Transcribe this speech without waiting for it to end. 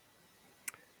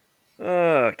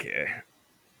Okay.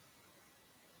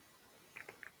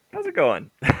 How's it going?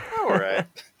 All right.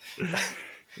 You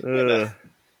know, uh,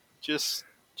 just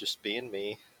being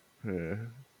me. uh,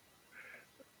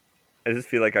 I just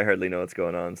feel like I hardly know what's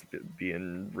going on. It's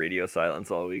being radio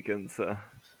silence all weekend, so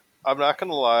I'm not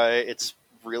gonna lie, it's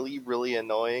really, really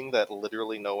annoying that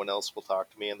literally no one else will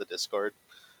talk to me in the Discord.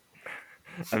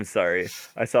 I'm sorry.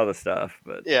 I saw the stuff,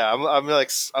 but Yeah, I'm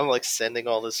like sending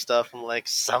all this stuff. I'm like,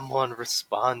 someone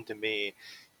respond to me,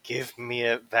 give me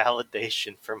a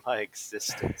validation for my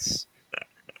existence.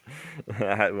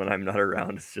 when I'm not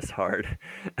around, it's just hard.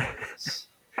 Yes.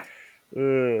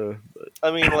 uh,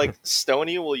 I mean, like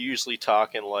Stony will usually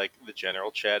talk in like the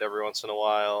general chat every once in a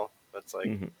while. That's like,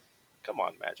 mhm. come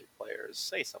on, Magic players,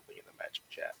 say something in the Magic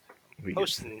chat. We get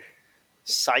Posting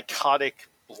psychotic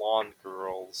blonde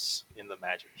girls in the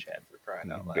Magic chat for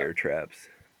crying out loud. bear traps,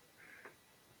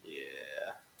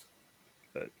 Yeah.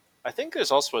 but I think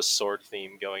there's also a sword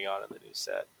theme going on in the new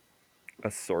set.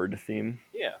 a sword theme.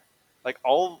 Yeah. Like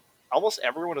almost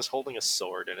everyone is holding a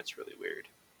sword and it's really weird.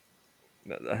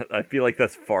 I feel like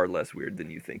that's far less weird than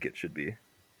you think it should be.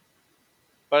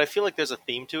 But I feel like there's a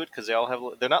theme to it because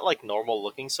they're not like normal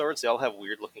looking swords, they all have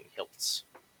weird looking hilts.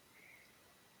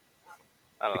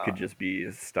 I don't It know. could just be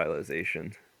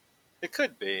stylization. It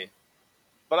could be.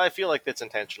 But I feel like that's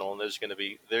intentional and there's gonna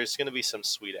be some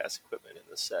sweet ass equipment in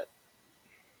this set.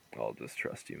 I'll just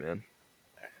trust you, man.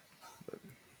 But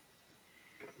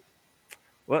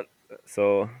what?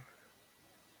 So,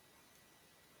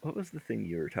 what was the thing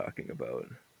you were talking about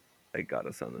that got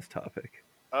us on this topic?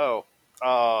 Oh.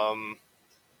 Um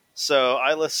so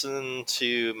I listen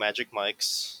to Magic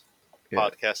Mike's Yeah.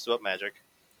 podcast about magic.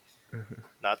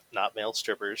 Not male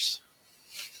strippers.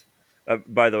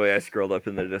 By the way, I scrolled up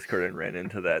in the Discord and ran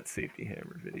into that safety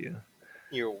hammer video.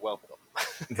 You're welcome.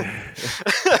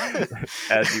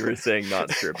 As you were saying, not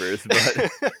strippers,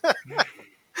 but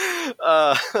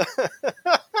uh,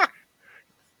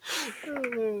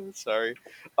 sorry.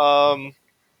 Um,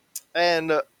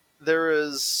 and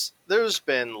there's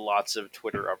been lots of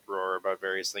Twitter uproar about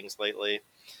various things lately,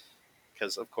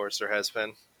 because of course there has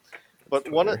been. that's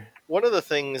But one of Twitter. one of the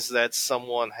things that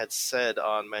someone had said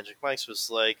on Magic Mike's was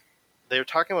like they were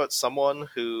talking about someone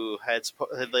who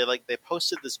they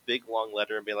posted this big long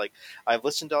letter and be like, I've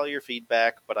listened to all your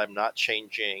feedback, but I'm not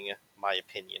changing my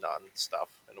opinion on stuff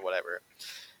and whatever.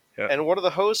 Yeah. And one of the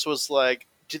hosts was like,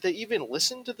 did they even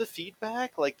listen to the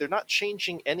feedback? Like, they're not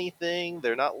changing anything.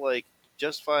 They're not like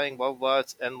justifying blah blah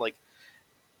blah. And like,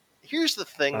 here's the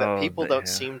thing that Oh, people don't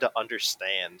seem to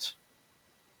understand.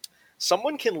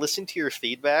 Someone can listen to your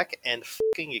feedback and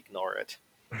fucking ignore it.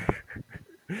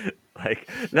 like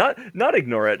not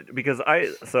ignore it because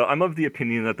I'm of the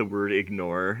opinion that the word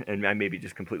ignore, and I may be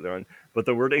just completely wrong, but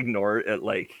the word ignore, it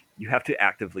like you have to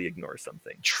actively ignore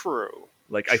something. True.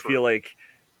 Like I True. feel like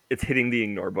it's hitting the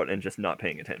ignore button and just not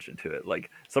paying attention to it. Like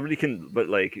somebody can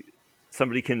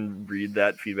read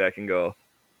that feedback and go,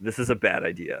 "This is a bad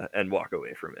idea," and walk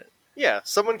away from it. Yeah,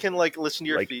 someone can like listen to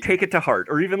your Like feed. take it to heart,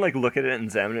 or even like look at it and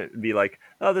examine it and be like,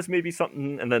 "Oh, this may be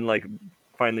something," and then like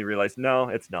finally realize, no,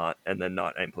 it's not, and then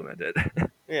not implement it.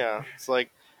 Yeah, it's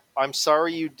like, I'm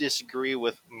sorry you disagree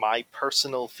with my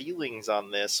personal feelings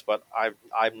on this, but I'm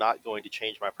not going to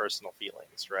change my personal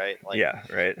feelings, right? Like, Yeah,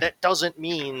 right. that doesn't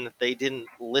mean they didn't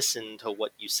listen to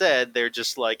what you said. They're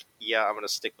just like, yeah, I'm going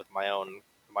to stick with my own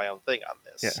thing on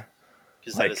this Yeah,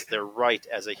 because that is like their right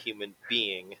as a human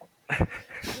being.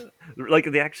 like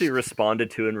they actually responded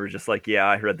to it and were just like, yeah,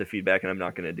 I read the feedback and I'm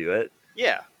not going to do it.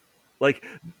 Yeah, Like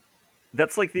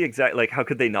that's like the exact, like how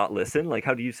could they not listen? Like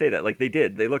how do you say that? Like they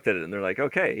did. They looked at it and they're like,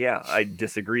 okay, yeah, I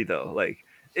disagree though. Like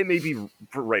it may be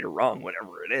right or wrong,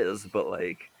 whatever it is, but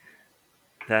like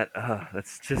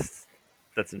that's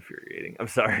infuriating. I'm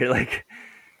sorry. Like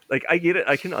I get it.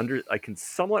 I can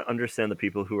somewhat understand the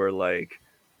people who are like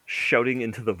shouting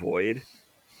into the void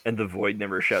and the void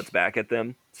never shouts back at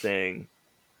them saying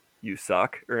you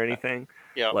suck or anything.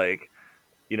 yeah, Like,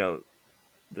 you know,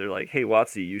 they're like, hey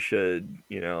Watsy, you should,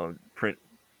 print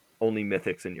only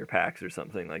mythics in your packs or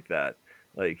something like that.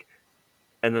 Like,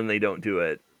 and then they don't do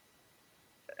it.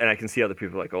 And I can see other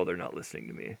people are like, oh, they're not listening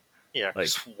to me. yeah. Like,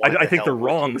 Because why I the think they're hell would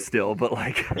wrong you? still, but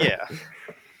like, Yeah,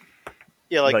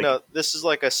 yeah. Like, like, no, this is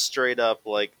like a straight up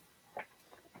like.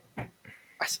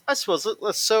 I suppose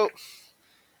so.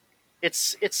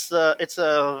 It's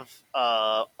an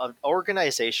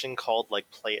organization called like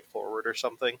Play It Forward or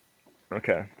something.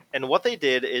 okay. And what they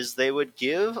did is they would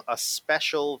give a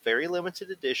special, very limited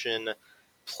edition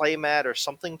playmat or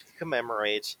something to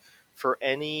commemorate for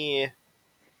any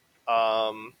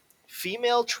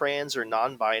female trans or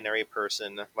non-binary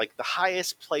person, like the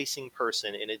highest placing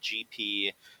person in a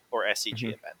GP or SEG Hmm.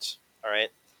 event. All right,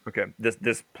 Okay,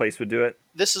 this place would do it.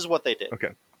 this is what they did, Okay,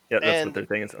 yeah, that's what and their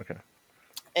thing is. Okay.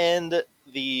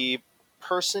 the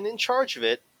person in charge of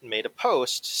it made a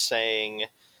post saying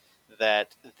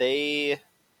that they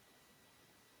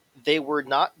were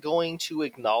not going to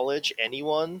acknowledge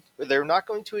anyone. They're not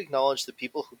going to acknowledge the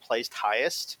people who placed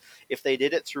highest if they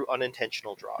did it through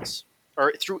unintentional draws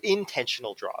or through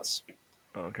intentional draws.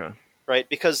 Okay. Right?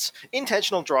 Because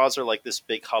intentional draws are like this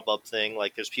big hubbub thing.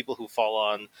 Like there's people who fall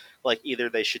on like either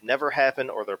they should never happen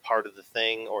or they're part of the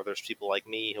thing, or there's people like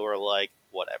me who are like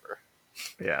whatever.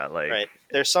 Yeah, like Right?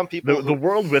 There's some the people the who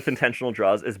world with intentional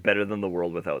draws is better than the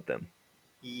world without them.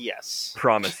 yes,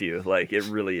 Promise you, like it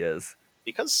really is.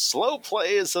 because slow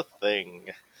play is a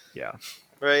thing. Yeah.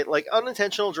 Right? Like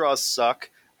unintentional draws suck,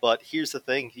 but here's the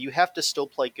thing: you have to still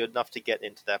play good enough to get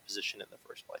into that position in the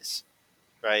first place,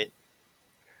 right?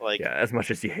 Like Yeah, as much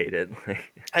as you hate it.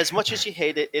 as much as you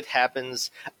hate it, it happens.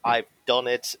 I've done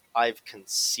it. I've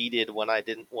conceded when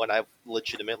I've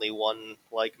legitimately won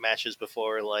like matches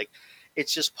before. Like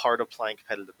it's just part of playing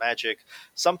competitive Magic.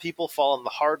 Some people fall on the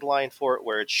hard line for it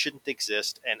where it shouldn't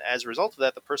exist, and as a result of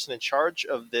that, the person in charge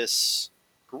of this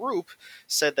group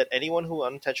said that anyone who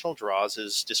unintentional draws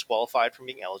is disqualified from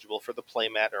being eligible for the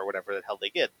playmat or whatever the hell they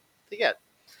get.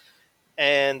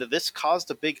 And this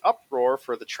caused a big uproar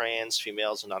for the trans,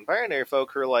 females, and non-binary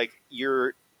folk who are like,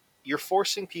 you're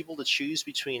forcing people to choose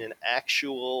between an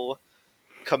actual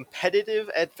competitive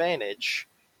advantage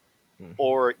Mhm.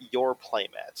 or your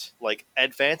playmat, like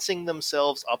advancing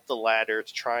themselves up the ladder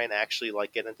to try and actually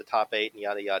like get into top 8 and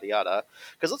yada yada yada.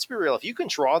 Because let's be real, if you can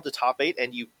draw into top 8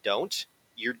 and you don't,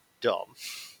 you're dumb.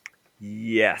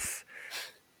 Yes,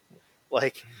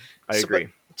 Like, I so but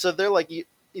agree. so they're like,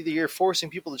 either you're forcing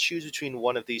people to choose between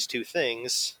one of these two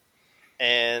things,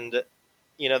 and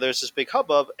there's this big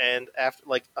hubbub, and after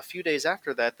like a few days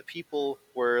after that, the people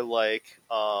were like,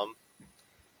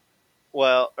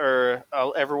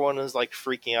 everyone was like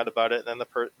freaking out about it. And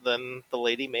then then the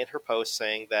lady made her post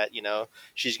saying that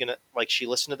she's gonna like she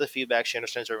listened to the feedback, she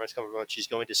understands where everyone's coming from, she's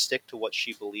going to stick to what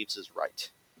she believes is right,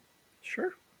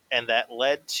 Sure. and that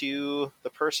led to the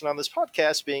person on this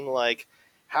podcast being like,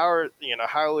 how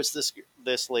is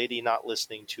this lady not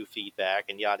listening to feedback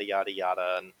and yada yada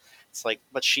yada. And it's like,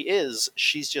 but she's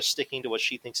just sticking to what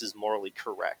she thinks is morally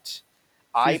correct.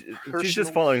 I She's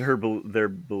just personally following their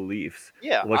beliefs,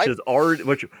 Yeah, which is already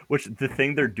which the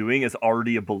thing they're doing is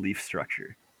already a belief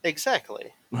structure.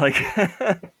 exactly. Like,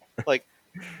 Like,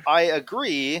 I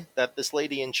agree that this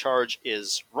lady in charge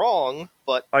is wrong,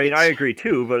 but I mean, I agree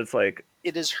too, but it's like,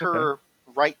 it is okay, her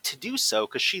right to do so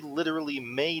because she literally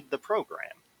made the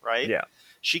program, right? yeah,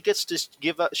 She gets to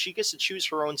choose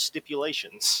her own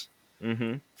stipulations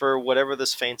mm-hmm, for whatever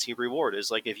this fancy reward is.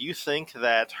 Like, if you think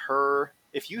that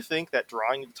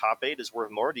drawing the top 8 is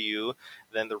worth more to you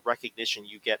than the recognition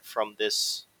you get from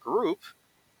this group,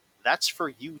 that's for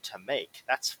you to make.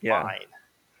 That's yeah, fine.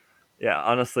 yeah.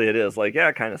 Honestly, it is like, yeah,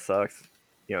 it kind of sucks,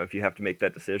 if you have to make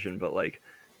that decision. But like,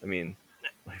 I mean,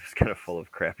 life's kind of full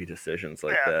of crappy decisions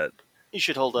like Yeah, that. you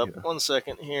should hold up You 1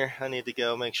 second here. I need to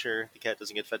go make sure the cat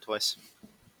doesn't get fed twice.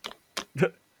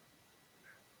 know,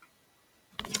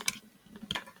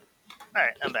 All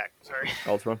right, I'm back. Sorry.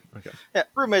 All's one. Okay. Yeah,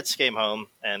 roommates came home,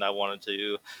 and I wanted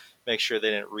to make sure they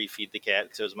didn't refeed the cat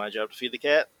because it was my job to feed the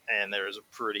cat. And there was a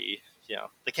pretty,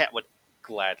 the cat would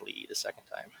gladly eat a second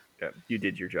time. Yeah, you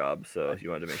did your job, so you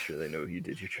wanted to make sure they know you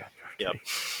did your job. Yep,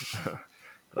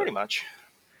 pretty But much.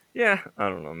 yeah, I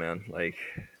don't know, man. Like,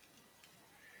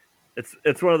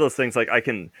 it's one of those things. Like, I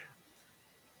can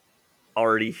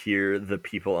already hear the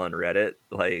people on Reddit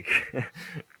like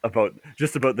about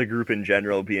the group in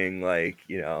general being like,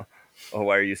 oh,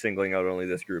 why are you singling out only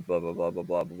this group? Blah blah blah blah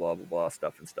blah blah blah blah blah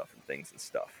stuff and things and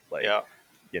stuff. Like, Yeah,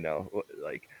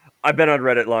 like I've been on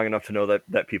Reddit long enough to know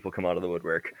that people come out of the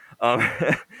woodwork. Um,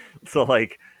 so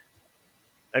like,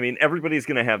 I mean, everybody's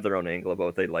gonna have their own angle about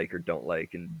what they like or don't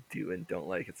like and do and don't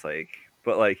like. It's like,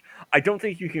 but like, I don't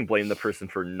think you can blame the person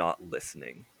for not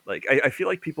listening. Like, I feel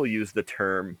like people use the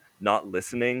term not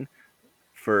listening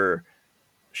for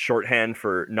shorthand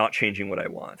for not changing what I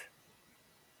want.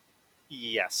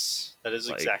 yes, that is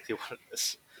Like, exactly what it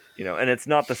is. and it's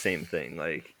not the same thing.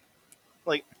 Like,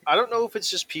 I don't know if it's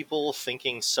just people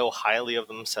thinking so highly of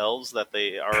themselves that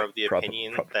they are of the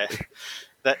opinion that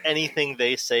Probably. anything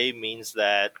they say means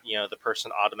that the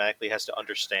person automatically has to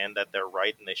understand that they're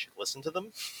right and they should listen to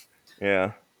them,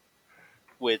 Yeah.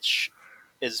 which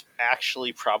is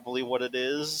actually probably what it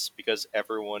is because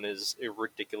everyone is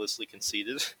ridiculously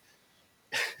conceited.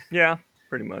 Yeah.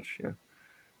 Pretty much. Yeah.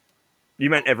 You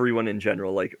meant everyone in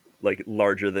general, like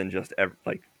larger than just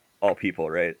like all people,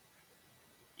 right?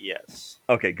 Yes.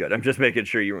 Okay, good. I'm just making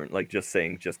sure you weren't like just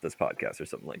saying just this podcast or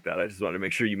something like that. I just wanted to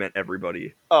make sure you meant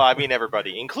everybody. Oh, I mean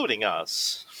everybody, including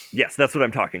us. Yes, that's what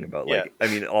I'm talking about. Yeah. Like, I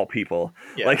mean, all people.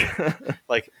 Yeah. Like,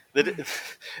 Like the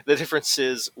difference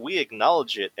is we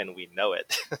acknowledge it and we know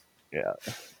it. yeah,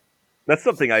 that's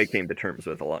something I came to terms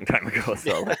with a long time ago.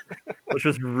 So, like, which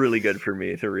was really good for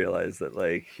me to realize that,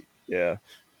 like, yeah,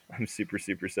 I'm super,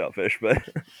 super selfish, but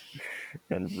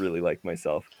and really like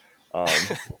myself. Um,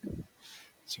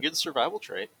 It's a good survival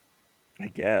trait. I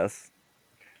guess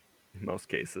in most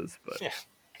cases, but Yeah.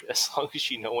 As long as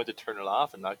you know when to turn it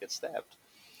off and not get stabbed.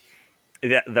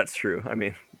 that's true. I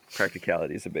mean,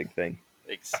 practicality is a big thing,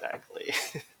 Exactly.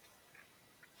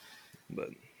 but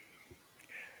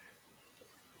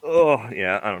oh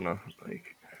yeah, I don't know.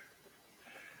 Like,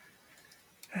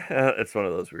 it's one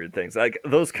of those weird things. Like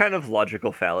those kind of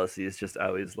logical fallacies just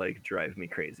always like drive me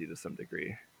crazy to some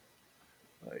degree.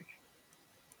 Like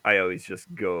I always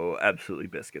just go absolutely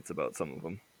biscuits about some of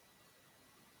them.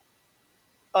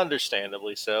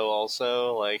 Understandably so,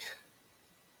 also. Like,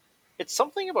 it's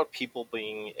something about people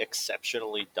being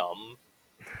exceptionally dumb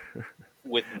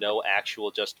with no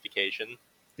actual justification.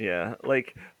 Yeah,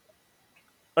 like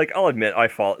I'll admit I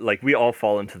fall like we all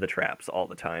fall into the traps all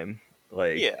the time.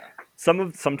 Like Yeah.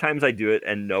 sometimes I do it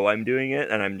and know I'm doing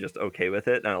it and I'm just okay with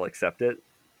it and I'll accept it.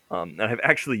 And I've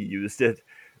actually used it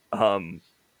um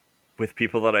with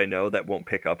people that I know that won't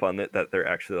pick up on it that they're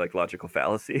actually like logical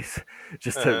fallacies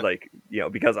just to Uh-huh. like,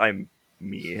 because I'm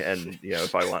me and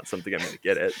if I want something I'm going to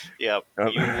get it. Yeah.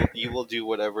 Um, You will do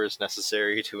whatever is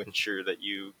necessary to ensure that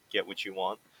you get what you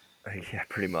want. yeah,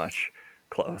 pretty much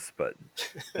close, but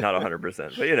not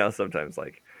 100%. But sometimes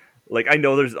like I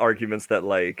know there's arguments that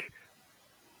like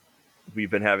we've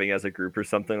been having as a group or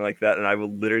something like that and I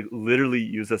will literally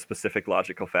use a specific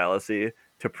logical fallacy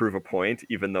to prove a point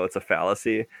even though it's a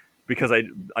fallacy because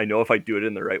I know if I do it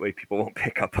in the right way people won't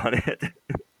pick up on it.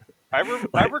 I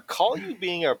Like, recall you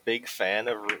being a big fan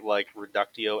of like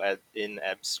reductio ad in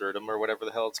absurdum or whatever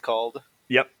the hell it's called.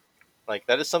 yep. Like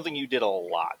that is something you did a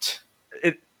lot.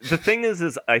 The thing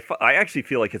is I actually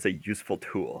feel like it's a useful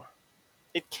tool.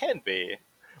 It can be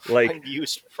Like when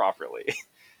used properly.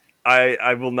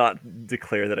 I will not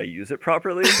declare that I use it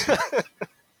properly,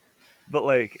 but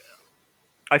like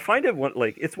I find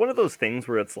like it's one of those things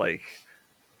where it's like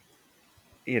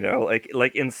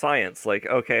like in science, like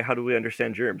okay, how do we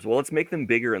understand germs? Well, let's make them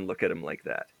bigger and look at them like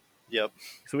that, Yep.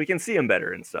 so we can see them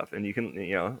better and stuff, and you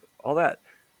can all that.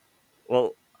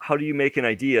 Well, how do you make an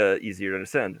idea easier to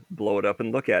understand? Blow it up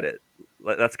and look at it.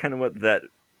 That's kind of what that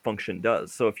function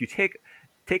does. So if you take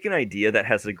an idea that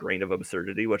has a grain of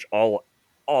absurdity, which all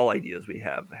ideas we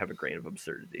have a grain of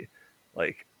absurdity,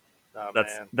 like Oh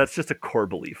that's man. that's just a core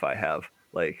belief I have.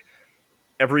 Like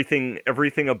everything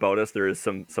about us, there is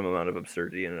some amount of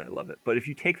absurdity, and I love it. But if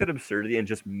you take that absurdity and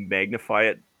just magnify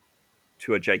it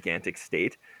to a gigantic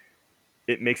state,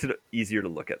 it makes it easier to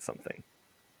look at something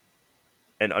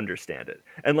and understand it.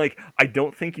 And like I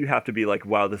don't think you have to be like,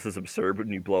 wow, this is absurd when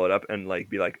you blow it up and like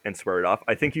be like and swear it off.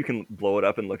 I think you can blow it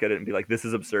up and look at it and be like, this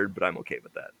is absurd, but I'm okay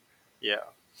with that. Yeah.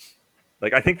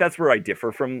 Like I think that's where I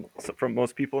differ from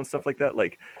most people and stuff like that.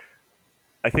 Like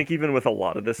I think even with a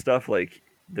lot of this stuff, like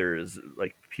there's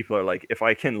like people are like, if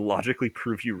I can logically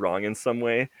prove you wrong in some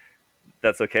way,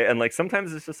 that's okay. And like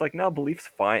sometimes it's just like, no, belief's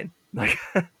fine. Like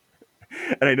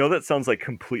and I know that sounds like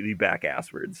completely back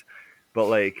asswards, but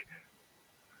like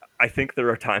I think there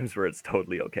are times where it's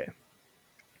totally okay.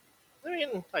 I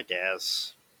mean, I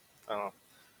guess. Oh,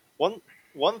 one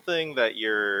one thing that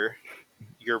your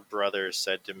brother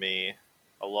said to me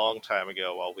a long time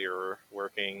ago while we were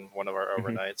working one of our Mhm.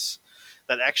 overnights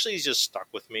that actually just stuck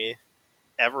with me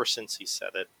ever since he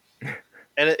said it,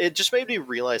 and it just made me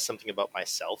realize something about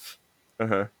myself.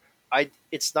 Uh-huh.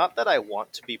 It's not that I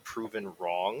want to be proven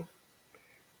wrong.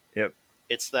 Yep.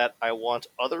 It's that I want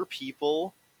other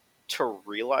people to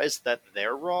realize that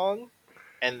they're wrong,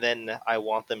 and then I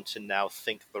want them to now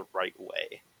think the right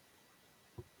way.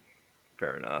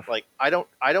 Fair enough. Like I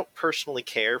don't personally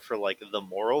care for like the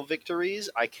moral victories.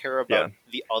 I care Yeah. about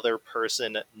the other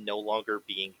person no longer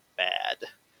being bad.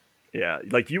 Yeah.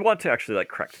 Like you want to actually like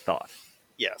correct thought.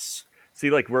 Yes. See,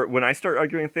 like when I start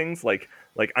arguing things, like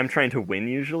I'm trying to win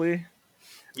usually,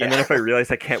 and then Yeah. if I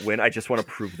realize I can't win, I just want to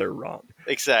prove they're wrong.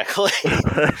 Exactly.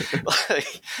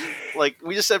 like, like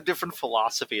we just have different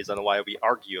philosophies on why we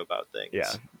argue about Yeah.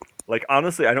 things. Like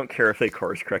honestly, I don't care if they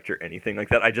course correct or anything like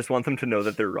that. I just want them to know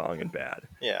that they're wrong and bad.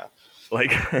 Yeah.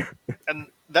 Like And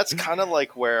That's kind of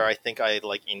like where I think I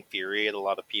like infuriate a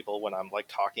lot of people when I'm like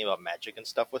talking about magic and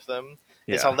stuff with them.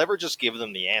 Is I'll Yeah, never just give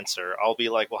them the answer. I'll be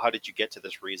like, "Well, how did you get to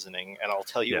this reasoning?" And I'll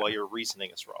tell you yeah, why your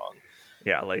reasoning is wrong.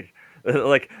 yeah.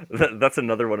 That's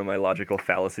another one of my logical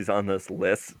fallacies on this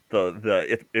list.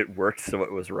 It worked, so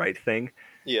it was right thing.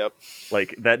 Yep.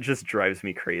 Like that just drives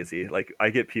me crazy. Like I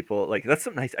get people like that's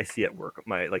something I see at work,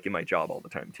 my like in my job all the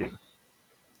time too.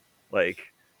 Like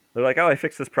they're like, "Oh, I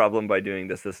fixed this problem by doing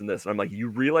this, this, and this." And I'm like, "You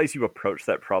realize you approached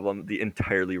that problem the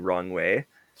entirely wrong way,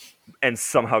 and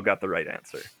somehow got the right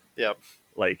answer." Yep.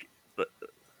 Like,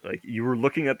 like you were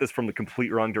looking at this from the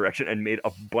complete wrong direction and made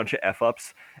a bunch of f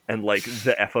ups, and like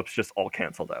the f ups just all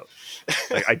canceled out.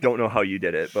 Like I don't know how you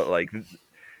did it, but like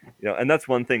and that's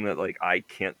one thing that like I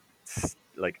can't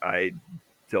like I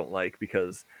don't like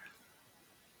because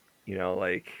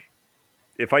like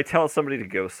if I tell somebody to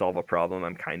go solve a problem,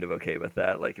 I'm kind of okay with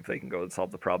that. Like if they can go and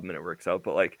solve the problem and it works out.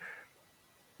 But like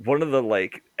one of the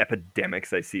like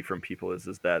epidemics I see from people is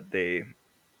that they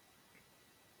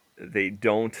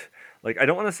don't like I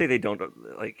don't want to say they don't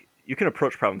like you can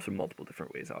approach problems from multiple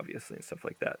different ways, obviously, and stuff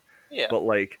like that. Yeah. But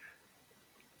like,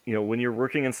 when you're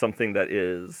working in something that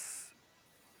is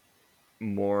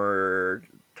more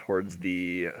towards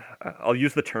the I'll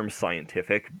use the term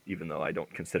scientific, even though I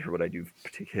don't consider what I do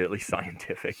particularly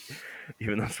scientific,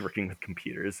 even though it's working with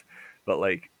computers. But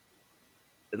like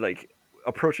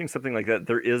approaching something like that,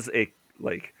 there is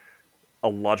like a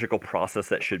logical process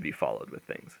that should be followed with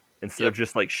things instead of Yep.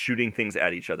 just like shooting things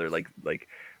at each other. When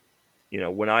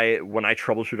I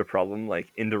troubleshoot a problem,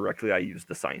 like indirectly I use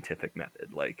the scientific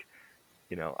method. Like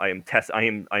I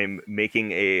am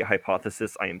making a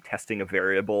hypothesis, I am testing a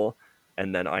variable,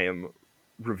 and then I am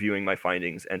reviewing my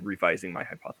findings and revising my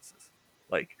hypothesis.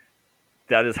 Like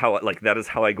that is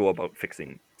how I go about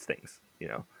fixing things.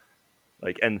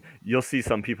 Like, and you'll see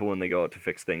some people when they go out to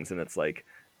fix things, and it's like,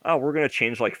 oh, we're gonna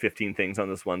change like 15 things on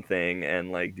this one thing,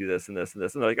 and like do this and this and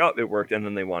this, and they're like, oh, it worked, and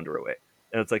then they wander away,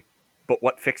 and it's like, but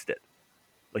what fixed it?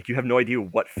 Like, you have no idea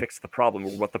what fixed the problem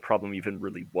or what the problem even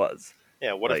really was.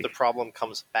 Yeah. What if the Like, problem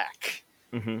comes back?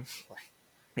 hmm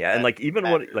yeah, and That like even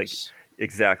what like matters.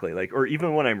 exactly like or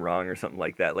even when I'm wrong or something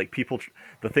like that. Like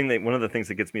one of the things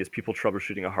that gets me is people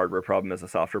troubleshooting a hardware problem as a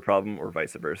software problem or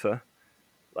vice versa.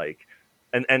 Like,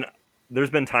 and there's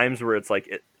been times where it's like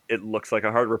it looks like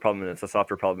a hardware problem and it's a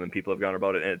software problem and people have gone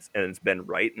about it and it's been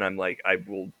right, and I'm like I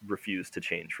will refuse to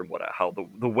change from how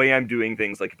the way I'm doing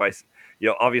things. Like if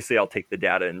obviously I'll take the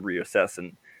data and reassess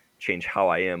and change how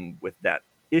I am with that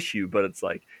issue, but it's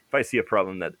like if I see a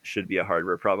problem that should be a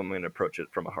hardware problem, I'm going to approach it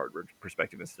from a hardware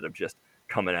perspective instead of just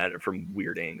coming at it from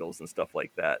weird angles and stuff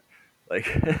like that. Like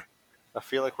I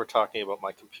feel like we're talking about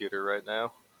my computer right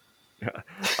now.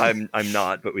 I'm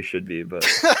not, but we should be. But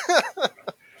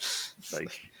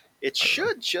like It I don't know.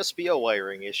 should just be a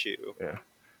wiring issue, Yeah.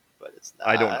 but it's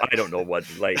I don't not. I don't know what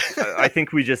like I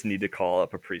think we just need to call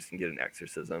up a priest and get an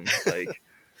exorcism. Like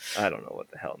I don't know what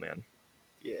the hell, man.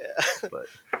 Yeah. But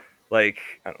like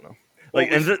I don't know. Well,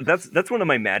 Like and we've. that's one of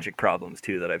my magic problems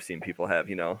too that I've seen people have.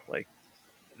 Like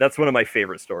that's one of my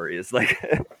favorite stories. Like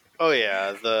Oh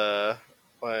yeah,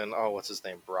 what's his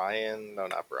name? Brian? No,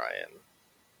 not Brian.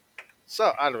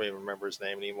 So I don't even remember his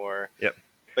name anymore. yep.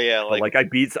 But yeah, But like like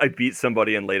I beat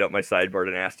somebody and laid out my sideboard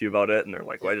and asked you about it, and they're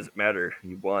like, "Why does it matter?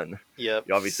 You won. yep.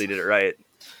 You obviously did it right."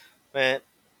 Man,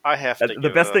 I have to The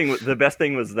give best a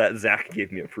thing was that Zach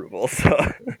gave me approval. So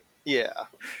yeah.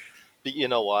 But you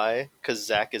know why? Because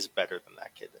Zach is better than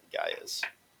that kid guy is.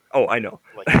 oh, I know.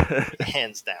 Like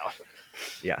hands down.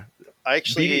 Yeah, I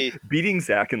beating actually beating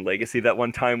Zach in Legacy that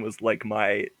one time was like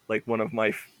one of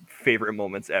my favorite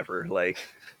moments ever. Like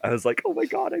I was like, oh my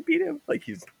god, I beat him. Like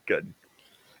he's good.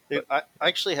 But I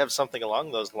actually have something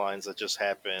along those lines that just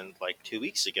happened like 2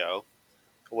 weeks ago,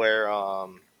 where I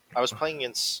was playing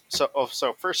in so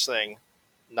first thing,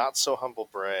 not so humble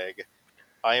brag.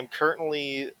 I am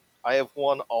currently I have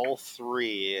won all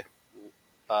three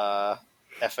uh,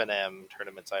 FNM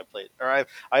tournaments I played, or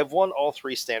I've won all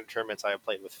three standard tournaments I have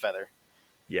played with Feather.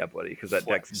 yeah, buddy, because that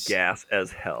deck's Flex, gas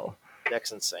as hell.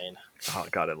 deck's insane. Oh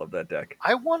god, I love that deck.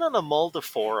 I won on a mull to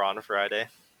 4 on Friday,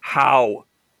 How?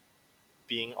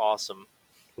 being awesome.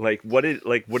 What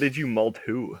did you mull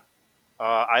to?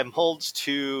 I mulled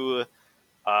to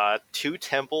two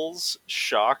temples,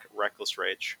 shock, reckless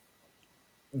rage.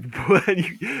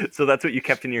 So that's what you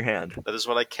kept in your hand. That is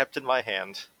what I kept in my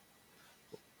hand.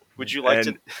 Would you like to?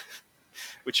 And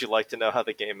Would you like to know how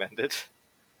the game ended?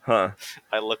 huh?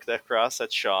 I looked across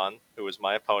at Sean, who was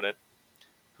my opponent,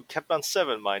 who kept on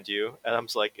 7, mind you, and I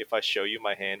was like, "If I show you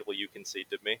my hand, will you concede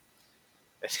to me?"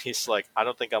 And he's like, I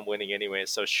don't think I'm winning anyway,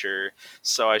 so sure.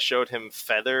 So I showed him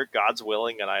Feather, God's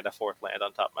Willing, and I had a fourth land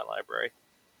on top of my library.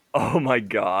 Oh my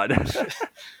god.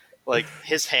 Like,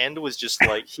 his hand was just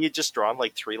like, he had just drawn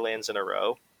like 3 lands in a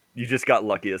row. You just got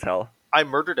lucky as hell. I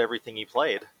murdered everything he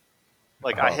played.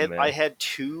 Like, Oh I man. had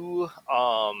 2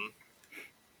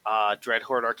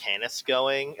 Dreadhorde Arcanus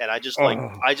going, and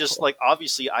Oh.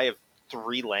 obviously I have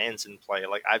 3 lands in play.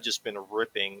 Like, I've just been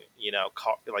ripping,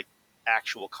 like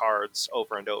actual cards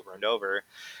over and over and over,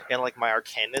 and like my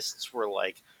Arcanists were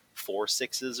like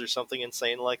 4/6s or something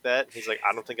insane like that. He's like,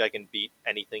 I don't think I can beat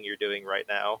anything you're doing right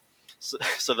now.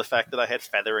 So the fact that I had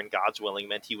Feather and God's Willing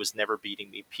meant he was never beating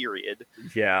me. Period.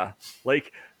 Yeah.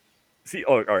 Like, see,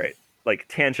 oh, all right. Like,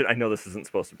 tangent, I know this isn't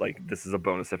supposed to, like, this is a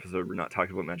bonus episode. We're not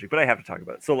talking about Magic, but I have to talk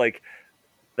about it. So, like,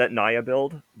 that Naya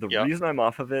build, the Yeah, reason I'm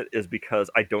off of it is because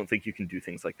I don't think you can do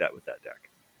things like that with that deck.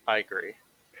 I agree.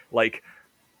 Like,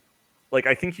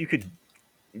 I think you could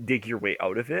dig your way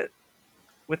out of it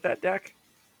with that deck.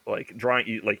 Like,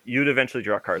 you'd eventually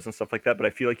draw cards and stuff like that, but I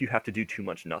feel like you have to do too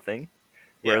much nothing.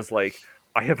 Yeah. Whereas, like,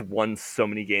 I have won so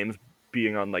many games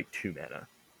being on, like, 2 mana.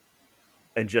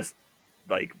 And just,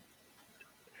 like,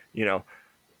 you know,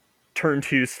 turn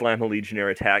 2, slam a Legionnaire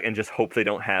attack, and just hope they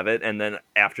don't have it. And then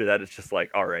after that, it's just like,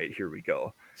 all right, here we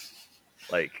go.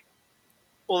 Like,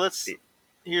 Well,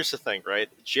 here's the thing, right?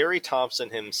 Jerry Thompson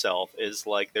himself is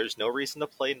like, there's no reason to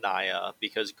play Naya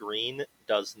because green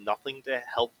does nothing to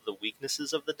help the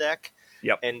weaknesses of the deck,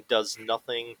 yep, and does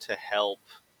nothing to help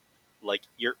like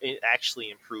actually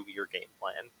improve your game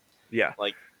plan. yeah.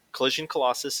 Like, Collision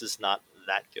Colossus is not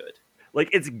that good. Like,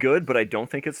 it's good, but I don't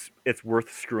think it's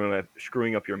worth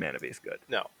screwing up your mana base good.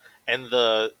 No. And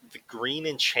the green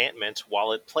enchantment,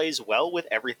 while it plays well with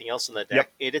everything else in the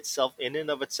deck, Yep. in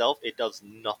and of itself, it does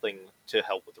nothing to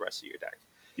help with the rest of your deck.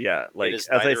 Yeah, It like, is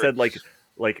as I neither said,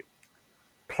 like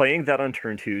playing that on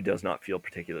turn 2 does not feel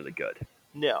particularly good.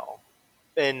 no.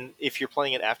 And if you're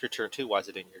playing it after turn 2, why is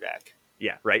it in your deck?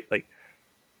 Yeah, right? Like,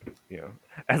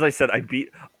 as I said, I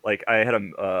played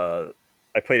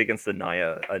against a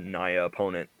Naya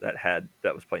opponent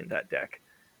that was playing that deck.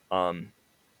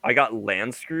 I got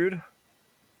land screwed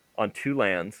on 2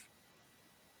 lands,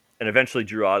 and eventually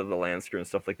drew out of the land screw and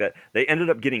stuff like that. They ended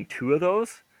up getting 2 of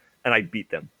those, and I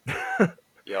beat them.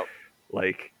 Yep.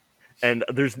 Like, and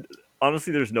there's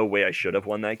no way I should have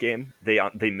won that game. They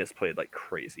misplayed like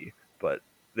crazy, but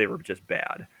they were just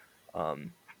bad.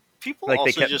 People Like, they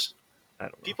also kept, just I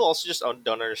don't know. people also just don't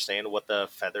understand what the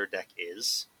Feather deck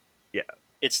is. Yeah.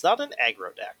 It's not an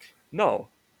aggro deck. No.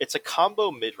 It's a combo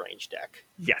mid-range deck.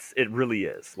 Yes, it really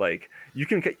is. Like, you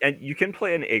can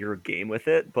play an aggro game with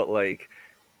it, but like,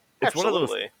 it's one of those.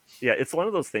 Absolutely. Yeah, it's one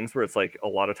of those things where it's like a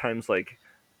lot of times, like,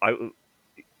 I,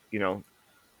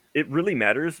 it really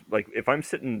matters. Like, if I'm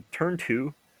sitting turn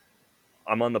 2,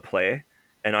 I'm on the play,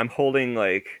 and I'm holding,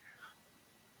 like,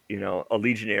 a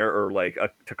Legionnaire or like a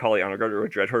Takali Honor Guard or a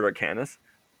Dreadhorde Arcanus,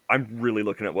 I'm really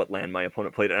looking at what land my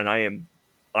opponent played, and I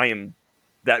am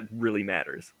that really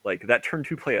matters. Like, that turn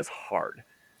 2 play is hard.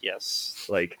 Yes.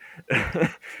 Like,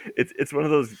 it's one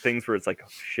of those things where it's like, oh,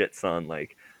 shit, son.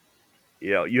 Like,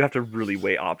 you have to really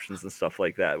weigh options and stuff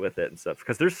like that with it and stuff,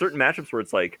 because there's certain matchups where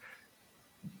it's like,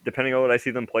 depending on what I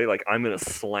see them play, like, I'm gonna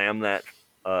slam that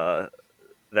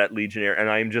Legionnaire, and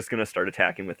I'm just gonna start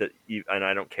attacking with it, and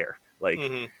I don't care. Like,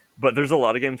 Mm-hmm. but there's a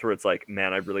lot of games where it's like,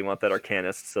 man, I really want that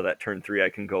Arcanist, so that turn 3 I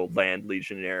can go land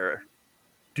Legionnaire,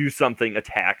 do something,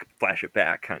 attack, flash it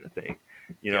back, kind of thing,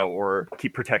 Yep. or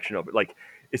keep protection over. Like,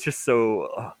 it's just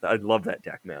so. I love that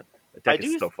deck, man. That deck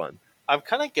is so fun. I'm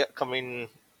kind of coming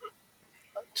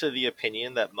to the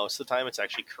opinion that most of the time it's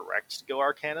actually correct to go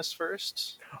Arcanist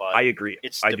first. But I agree.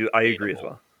 it's I do. I agree as debatable.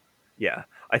 well. Yeah,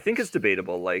 I think it's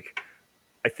debatable. Like,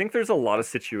 I think there's a lot of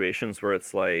situations where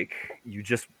it's like,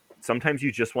 sometimes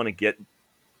you just want to get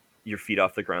your feet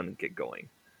off the ground and get going.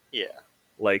 Yeah.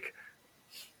 Like,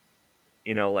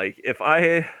 like, if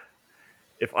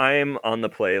I'm on the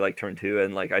play, like, turn 2,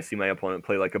 and like, I see my opponent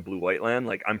play like a blue-white land,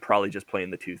 like, I'm probably just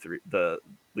playing the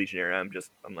Legionnaire. I'm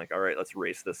like, all right, let's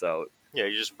race this out. Yeah,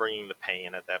 you're just bringing the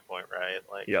pain at that point, right?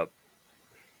 Like, Yep.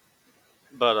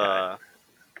 But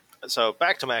so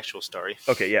back to my actual story.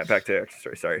 Okay, yeah, back to actual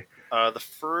story. Sorry. The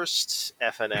first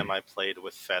FNM I played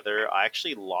with Feather, I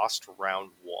actually lost round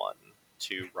 1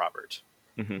 to Robert.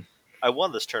 Mm-hmm. I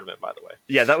won this tournament, by the way.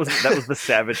 Yeah, that was the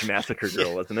Savage Massacre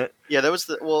Girl, wasn't it? Yeah, that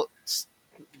was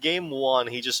game 1.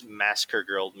 He just massacre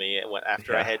girled me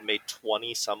after I had made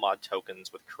 20 some odd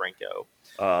tokens with Krenko.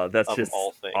 That's just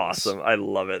all things. Awesome. I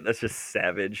love it. That's just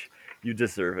savage. You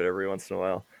deserve it every once in a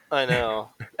while. I know.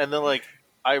 And then, like,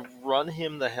 I run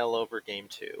him the hell over game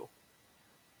 2.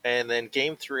 And then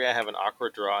game 3, I have an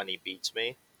awkward draw, and he beats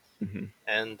me. Mm-hmm.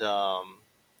 And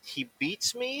he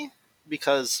beats me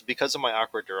because of my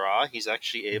awkward draw. He's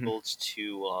actually Mm-hmm. able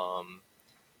to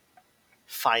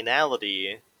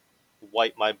finality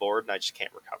wipe my board, and I just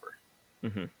can't recover.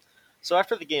 Mm-hmm. So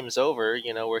after the game's over,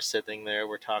 we're sitting there,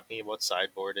 we're talking about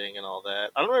sideboarding and all that.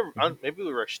 I don't remember. Mm-hmm. Maybe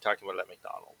we were actually talking about it at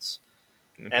McDonald's,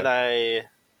 Okay. and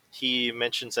he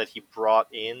mentions that he brought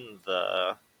in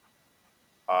the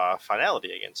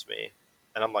finality against me,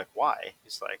 and I'm like, why?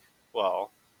 He's like,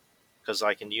 well, because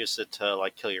I can use it to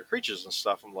like kill your creatures and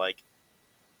stuff. I'm like,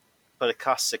 but it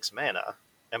costs 6 mana,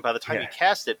 and by the time you Yeah.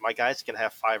 cast it, my guys can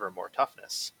have 5 or more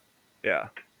toughness, Yeah.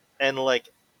 and like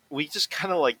we just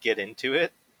kind of like get into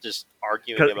it, just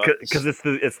arguing about Because this.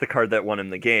 it's the card that won him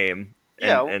the game, and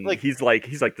Yeah, like, he's like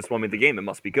this won me the game. It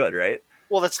must be good, right?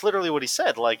 well, that's literally what he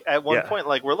said. Like at one Yeah. point,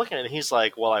 like we're looking at it, and he's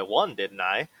like, "Well, I won, didn't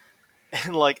I?"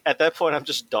 And like at that point, I'm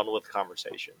just done with the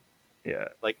conversation. Yeah.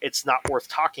 Like it's not worth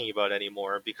talking about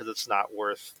anymore because it's not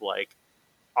worth like.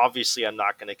 Obviously, I'm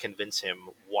not going to convince him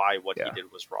why what he Yeah.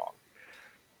 did was wrong.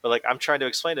 But like I'm trying to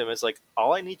explain to him, it's like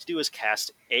all I need to do is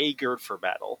cast a Gird for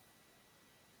battle,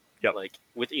 Yep. like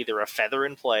with either a feather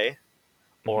in play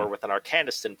or Mm-hmm. with an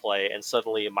Arcanist in play, and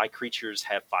suddenly my creatures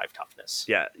have 5 toughness.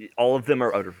 Yeah. All of them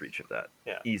are out of reach of that.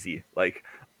 Yeah, Easy. Like,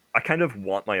 I kind of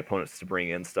want my opponents to bring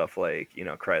in stuff like,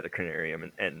 Cry of the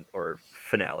Crenarium and or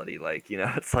Finality. Like,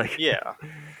 it's like, yeah.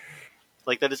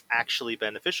 Like that is actually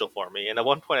beneficial for me. And at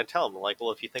one point, I tell him like,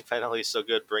 "Well, if you think Finality is so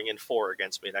good, bring in 4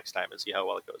 against me next time and see how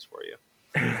well it goes for you."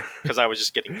 Because I was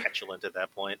just getting petulant at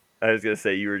that point. I was gonna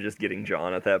say you were just getting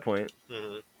John at that point.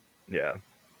 Mm-hmm. Yeah,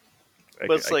 But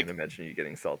it's I can like imagine you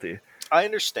getting salty. I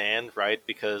understand, right?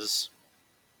 Because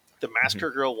the Hmm.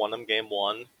 Masker Girl won him game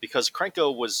 1 because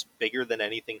Krenko was bigger than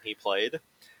anything he played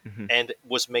Hmm. and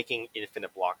was making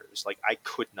infinite blockers. Like I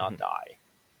could Hmm. not die,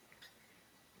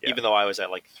 Yeah. even though I was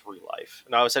at like 3 life,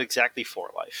 and I was at exactly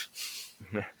 4 life.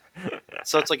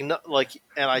 So it's like no, like,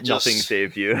 and I Nothing just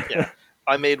saved you. yeah,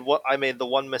 I made the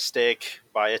one mistake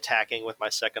by attacking with my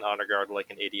second honor guard like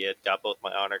an idiot, got both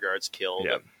my honor guards killed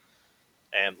Yeah.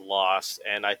 and lost.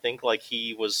 And I think like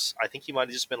I think he might have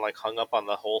just been like hung up on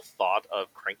the whole thought of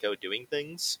Krenko doing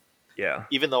things. Yeah.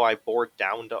 Even though I boarded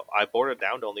down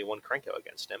to only one Krenko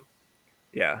against him,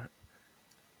 Yeah.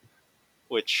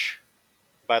 which,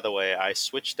 by the way, I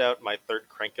switched out my third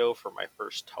Krenko for my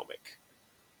first Tomic.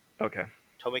 Okay.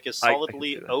 Tomic is I can see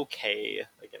solidly that. okay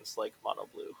against like mono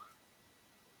blue.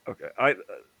 Okay.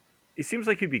 It seems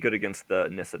like you'd be good against the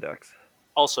Nissa decks.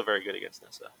 Also very good against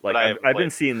Nissa, but Like I I've haven't I've been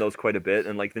played. seeing those quite a bit,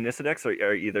 and like the Nissa decks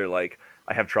are either like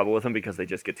I have trouble with them because they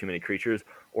just get too many creatures,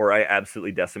 or I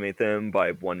absolutely decimate them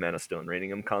by 1 mana stone raining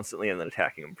them constantly and then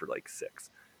attacking them for like 6.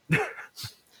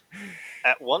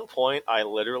 At one point, I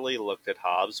literally looked at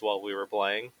Hobbs while we were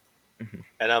playing, Mhm.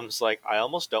 and I was like, I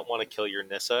almost don't want to kill your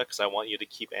Nissa because I want you to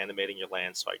keep animating your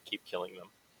lands so I keep killing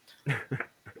them.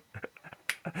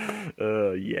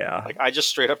 Yeah. Like I just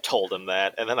straight up told him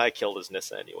that, and then I killed his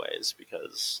Nissa anyways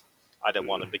because I didn't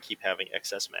want him to keep having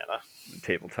excess mana.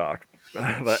 Table talk,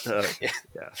 but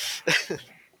yeah,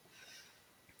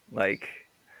 like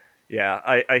yeah,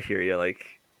 I hear you. Like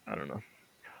I don't know.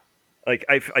 Like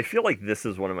I feel like this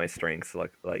is one of my strengths.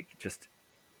 Like just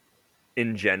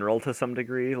in general to some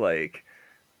degree. Like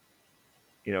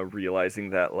realizing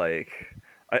that like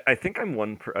I think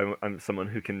I'm someone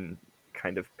who can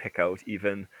kind of pick out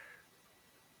even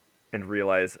and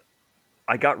realize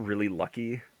I got really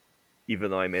lucky even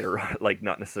though I made a like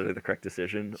not necessarily the correct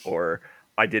decision, or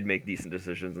I did make decent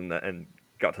decisions and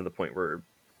got to the point where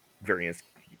variance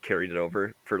carried it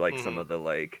over for like some Mm-hmm. of the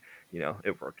like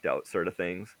it worked out sort of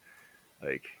things,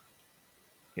 like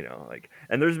like,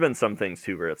 and there's been some things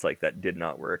too where it's like that did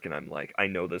not work and I'm like I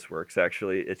know this works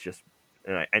actually, it's just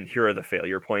and here are the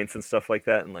failure points and stuff like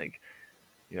that, and like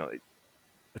you know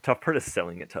the tough part is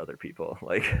selling it to other people,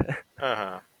 like Uh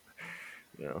huh.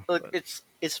 Look, but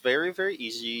it's very very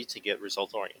easy to get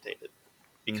result orientated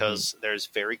hmm, because there's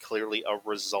very clearly a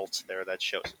result there that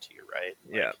shows it to you, right?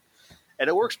 yeah, Like, and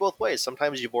it works both ways.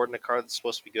 Sometimes you board in a card that's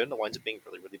supposed to be good and it winds up being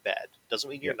really really bad. Doesn't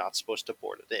mean yeah, you're not supposed to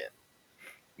board it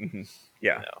in. hmm, You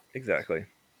yeah, know, exactly,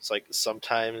 it's like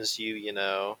sometimes you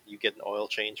get an oil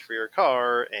change for your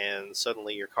car and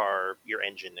suddenly your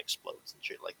engine explodes and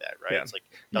shit like that, right? yeah. It's like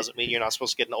doesn't mean you're not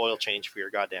supposed to get an oil change for your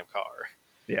goddamn car.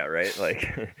 Yeah, right. Like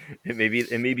it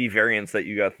may be variants that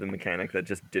you got the mechanic that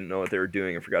just didn't know what they were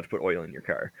doing and forgot to put oil in your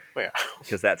car, Yeah.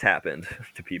 because that's happened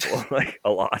to people like a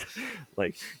lot.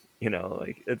 Like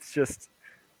like it's just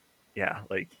yeah,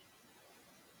 like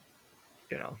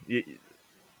you know,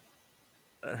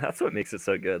 that's what makes it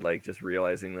so good. Like just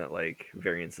realizing that like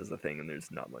variance is a thing and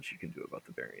there's not much you can do about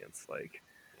the variance. Like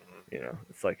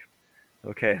It's like,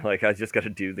 okay, like I just got to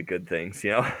do the good things,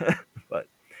 but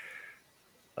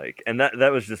like, and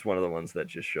that was just one of the ones that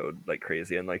just showed like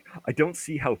crazy, and like I don't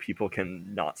see how people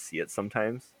can not see it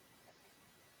sometimes.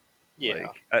 Yeah.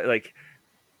 Like,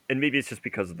 and maybe it's just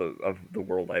because of the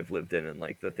world I've lived in and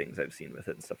like the things I've seen with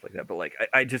it and stuff like that. But like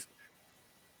I just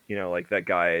like that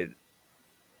guy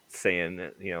saying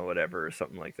whatever or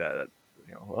something like that.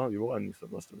 Well, you won, so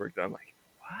it must have worked out. I'm like,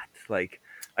 what? Like,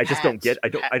 I just don't get.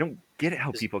 Pat. I don't get it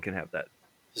how His, people can have that.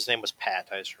 his name was Pat.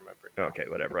 I just remember it now. Okay,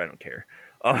 whatever. I don't care.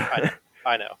 I know.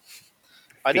 I know.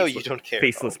 I know you faceless, don't care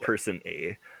faceless though. But person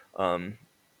A. Um,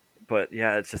 but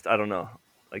yeah, it's just I don't know.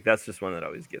 Like that's just one that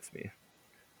always gets me.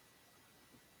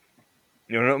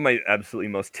 You know what my absolutely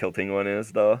most tilting one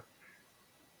is though?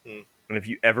 hmm. And if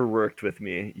you ever worked with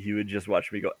me, you would just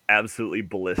watch me go absolutely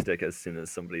ballistic as soon as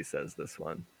somebody says this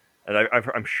one. And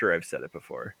I'm sure I've said it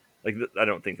before. Like I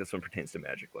don't think this one pertains to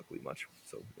magic, luckily much.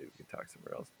 So maybe we can talk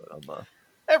somewhere else. But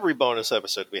Every bonus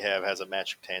episode we have has a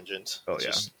magic tangent. oh It's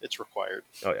yeah, just it's required.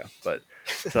 oh yeah. But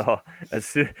so as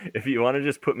soon, if you want to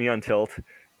just put me on tilt,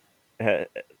 uh,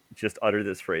 just utter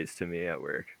this phrase to me at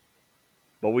work.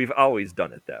 Well, we've always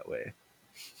done it that way.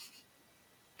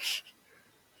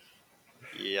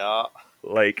 Yeah.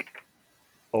 Like,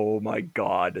 oh my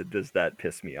god, does that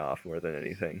piss me off more than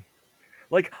anything?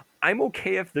 Like, I'm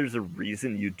okay if there's a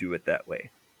reason you do it that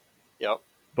way. Yep.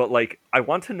 But like, I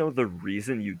want to know the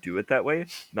reason you do it that way,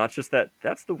 not just that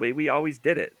that's the way we always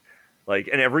did it. Like,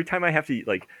 and every time I have to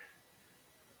like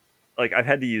I've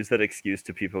had to use that excuse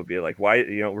to people be like, why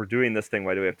we're doing this thing,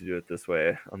 why do we have to do it this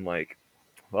way? I'm like,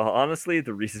 well, honestly,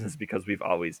 the reason is because we've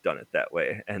always done it that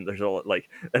way. And there's a lot like,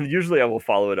 and usually I will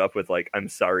follow it up with like, I'm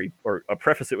sorry, or I'll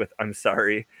preface it with, I'm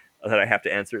sorry that I have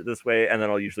to answer it this way. And then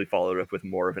I'll usually follow it up with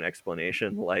more of an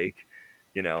explanation. Like,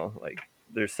 like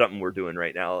there's something we're doing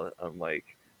right now. I'm like,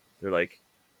 they're like,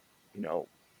 you know,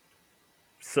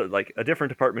 so like a different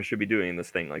department should be doing this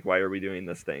thing. Like, why are we doing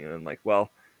this thing? And I'm like, well,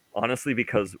 honestly,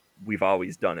 because we've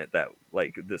always done it that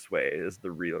like this way is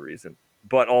the real reason.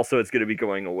 But also, it's going to be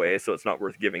going away, so it's not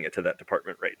worth giving it to that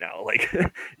department right now. Like,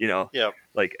 you know, Yep.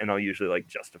 like, and I'll usually like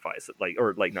justify it, like,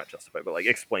 or like not justify, but like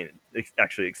explain it,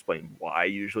 actually explain why.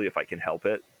 Usually, if I can help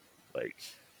it, like,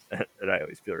 and I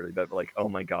always feel really bad. But like, oh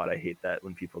my god, I hate that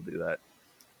when people do that.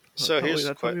 Oh, So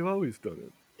that's how we've always done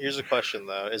it. here's a question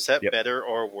though: is that Yep. better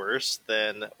or worse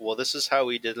than? Well, this is how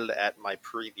we did it at my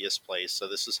previous place, so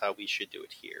this is how we should do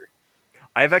it here.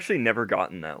 I've actually never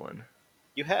gotten that one.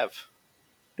 You have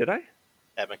Did I?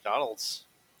 at McDonald's.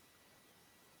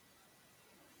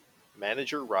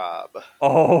 Manager Rob.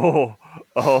 Oh,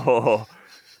 oh.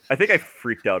 I think I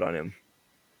freaked out on him.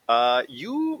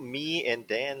 You, me, and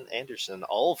Dan Anderson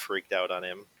all freaked out on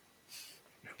him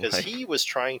because Like, he was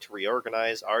trying to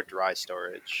reorganize our dry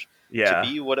storage to yeah,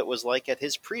 be what it was like at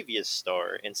his previous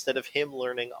store instead of him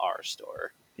learning our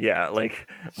store. yeah, like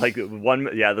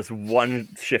this one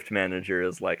shift manager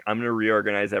is like, I'm gonna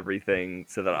reorganize everything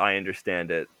so that I understand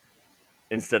it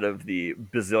instead of the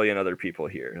bazillion other people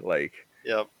here.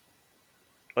 Yep.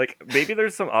 Like maybe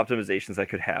there's some optimizations that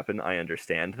could happen. I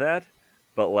understand that,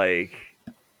 but like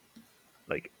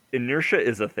inertia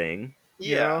is a thing,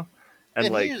 Yeah. and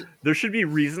And like he's there should be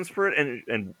reasons for it,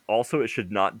 and also it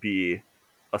should not be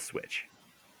a switch.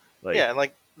 yeah, Like, and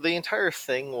like the entire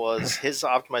thing was his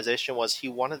optimization was he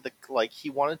wanted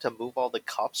to move all the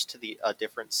cups to the a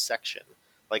different section.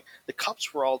 Like the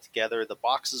cups were all together, the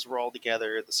boxes were all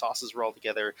together, the sauces were all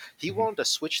together. He wanted to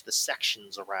switch the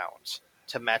sections around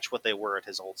to match what they were at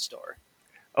his old store.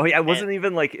 oh yeah, And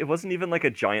it wasn't even like a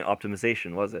giant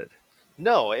optimization, was it?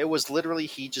 no, it was literally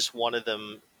he just wanted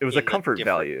them It was a in the comfort different.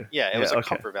 value. Yeah, it Yeah, was a okay.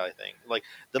 comfort value thing, like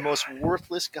the most God,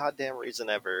 worthless goddamn reason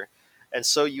ever. And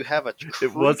so you have a it crew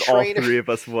was all trainer. three of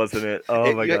us, wasn't it?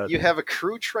 Oh my god. You have a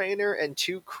crew trainer and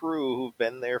two crew who've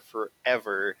been there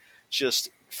forever, just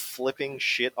flipping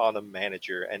shit on a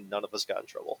manager, and none of us got in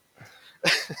trouble.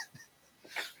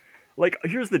 Like,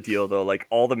 here's the deal though. Like,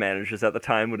 all the managers at the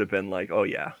time would have been like, "Oh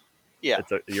yeah, Yeah,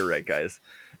 you're right, guys."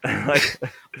 Like,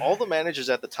 all the managers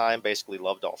at the time basically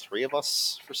loved all three of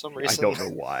us for some I reason. don't know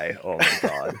why. Oh my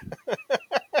god,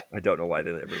 I don't know why they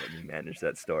ever let me manage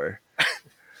that store.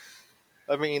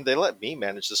 I mean, they let me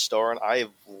manage the store, and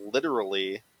I've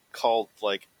literally called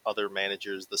like other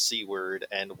managers the c word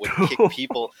and would kick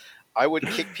people. I would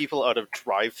kick people out of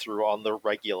drive-through on the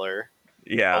regular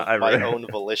Yeah, of my own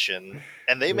volition,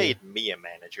 and they made me a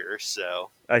manager. So,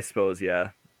 I suppose, yeah.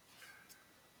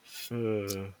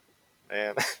 Uh,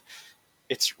 and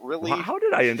it's really how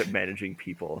did I end up managing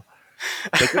people?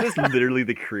 Like, that is literally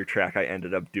the career track I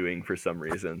ended up doing for some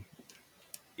reason.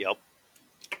 yep.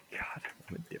 God,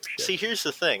 I'm a dipshit. See, here's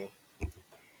the thing.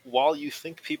 while you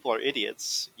think people are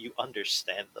idiots, you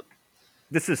understand them.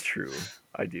 This is true.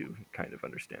 I do kind of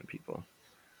understand people.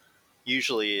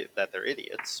 Usually that they're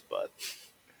idiots, but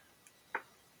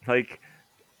Like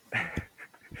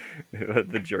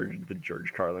the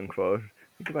George Carlin quote.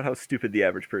 Think about how stupid the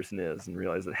average person is, and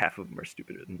realize that half of them are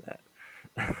stupider than that.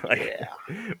 Like, yeah,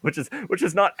 which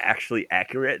is not actually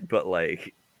accurate, but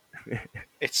like,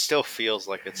 it still feels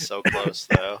like it's so close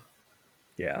though.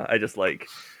 yeah, I just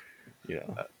like, you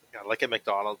know, Yeah, like at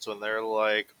McDonald's when they're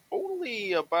like,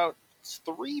 only about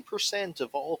 3% of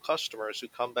all customers who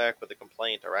come back with a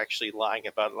complaint are actually lying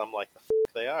about it. I'm like, the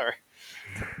they are.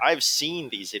 I've seen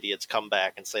these idiots come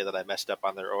back and say that I messed up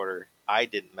on their order. I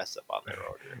didn't mess up on their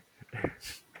order.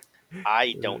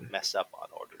 I don't mess up on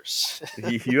orders.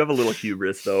 you have a little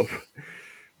hubris though,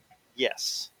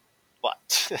 Yes,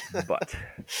 but but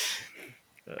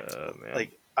man,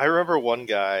 like I remember one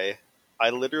guy.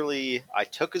 I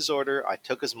took his order, I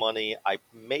took his money, I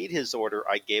made his order,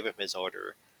 I gave him his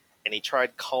order, and he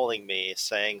tried calling me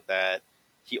saying that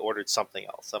he ordered something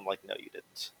else. I'm like, no, you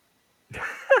didn't.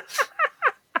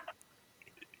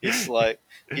 He's like,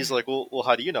 well,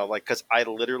 how do you know? I'm like, because I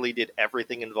literally did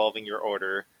everything involving your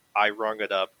order. I rung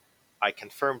it up, I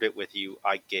confirmed it with you,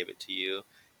 I gave it to you.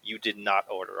 You did not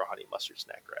order a honey mustard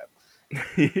snack wrap.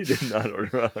 he did not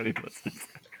order a honey mustard.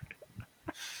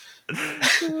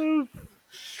 Oh,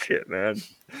 shit, man.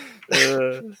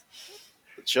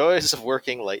 The joys of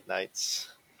working late nights.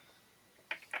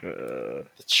 Uh,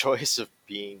 The choice of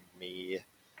being me.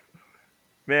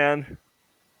 man,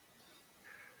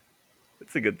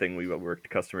 it's a good thing we worked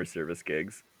customer service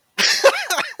gigs.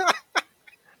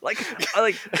 Like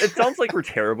it sounds like we're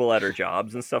terrible at our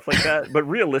jobs and stuff like that, but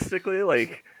realistically,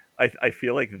 like I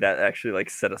feel like that actually like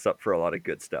set us up for a lot of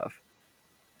good stuff.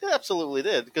 It absolutely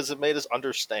did because it made us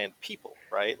understand people,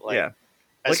 right? Like Yeah,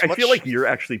 like as I feel much. like you're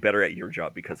actually better at your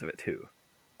job because of it too.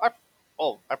 I,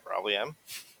 I probably am.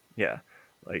 Yeah,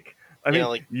 like I You mean, know,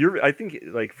 like you're. I think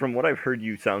like from what I've heard,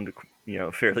 you sound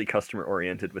fairly customer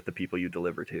oriented with the people you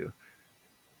deliver to.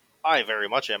 I very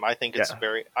much am. I think it's Yeah,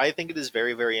 very. I think it is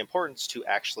very, very important to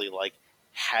actually like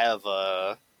have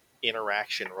a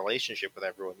interaction relationship with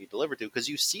everyone you deliver to because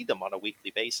you see them on a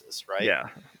weekly basis, right? yeah,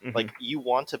 hmm Like you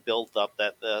want to build up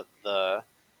that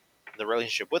the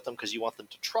relationship with them because you want them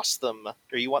to trust them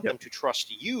or you want yep. them to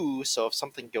trust you. So if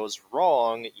something goes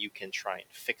wrong, you can try and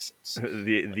fix it.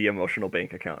 The emotional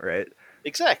bank account, right?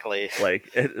 Exactly. Like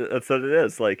that's what it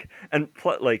is. Like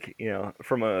like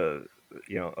from a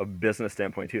a business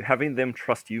standpoint too, having them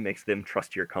trust you makes them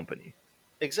trust your company.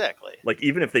 Exactly. Like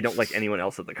even if they don't like anyone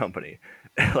else at the company,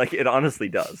 like it honestly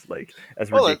does. Like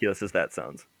as Well, ridiculous as that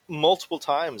sounds. multiple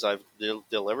times I've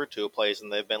delivered to a place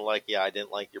and they've been like, "Yeah, I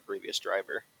didn't like your previous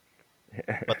driver,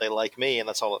 but they like me, and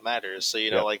that's all that matters." So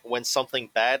Yep. like when something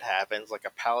bad happens, like a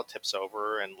pallet tips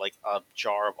over and like a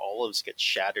jar of olives gets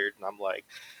shattered, and I'm like,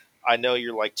 "I know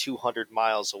you're like 200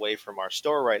 miles away from our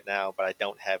store right now, but I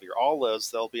don't have your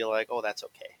olives." They'll be like, "Oh, that's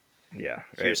okay. Yeah.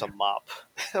 Right. Here's a mop."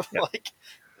 I'm Yep. like,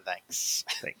 "Thanks."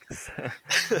 Thanks.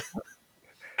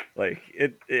 Like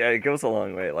it goes a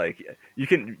long way. Like you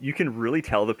can really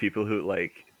tell the people who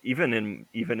like even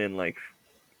in like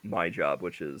my job,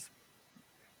 which is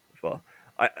well,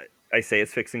 I say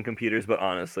it's fixing computers, but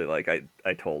honestly, like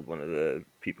I told one of the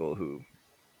people who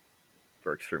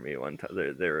works for me one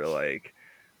time, they were like,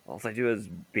 all I do is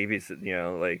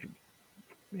babysit, like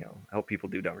help people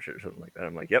do dumb shit or something like that.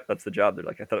 I'm like, yep, that's the job. They're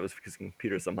like, I thought it was fixing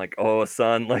computers. I'm like, oh,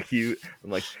 son, like I'm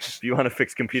like, if you want to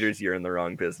fix computers, you're in the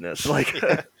wrong business. Like,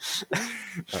 Yeah.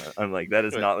 I'm like, that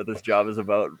is not what this job is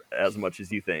about as much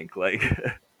as you think. Like,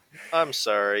 I'm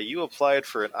sorry, you applied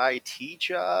for an IT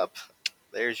job?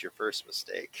 There's your first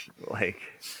mistake. like,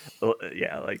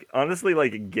 yeah, like honestly,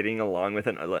 like getting along with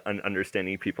and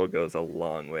understanding people goes a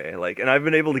long way. Like, and I've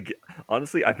been able to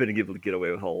honestly, I've been able to get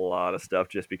away with a lot of stuff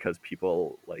just because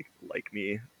people like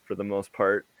me for the most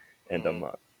part, and Mm.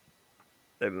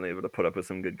 I've been able to put up with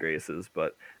some good graces,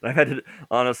 but I've had to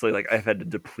honestly like I've had to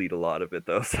deplete a lot of it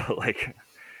though. So like,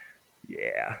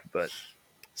 yeah, but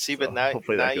See, but so now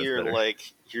hopefully now that goes you're better.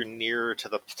 like you're nearer to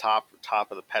the top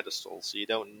of the pedestal, so you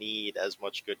don't need as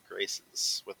much good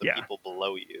graces with the Yeah. people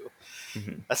below you.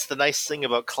 hmm That's the nice thing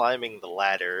about climbing the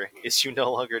ladder is you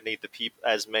no longer need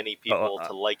as many Oh, people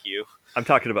to like you. I'm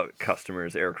talking about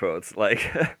customers, air quotes. Like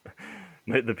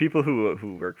the people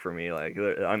who work for me, like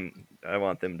I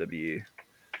want them to be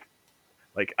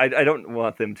like I don't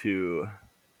want them to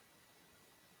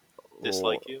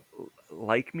Dislike you.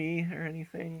 like me or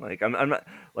anything. Like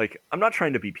I'm not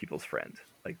trying to be people's friend.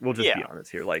 Like we'll just be Yeah.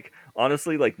 honest here. Like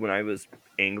honestly, like when I was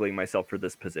angling myself for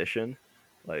this position,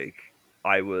 like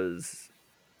I was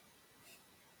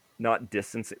not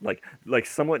distancing, like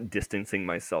somewhat distancing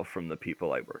myself from the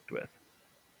people I worked with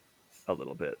a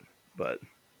little bit. But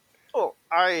Well,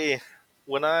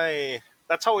 when I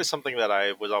that's always something that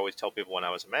I was always tell people when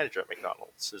I was a manager at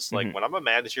McDonald's is like mhm. when I'm a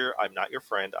manager, I'm not your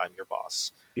friend, I'm your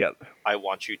boss. Yep, I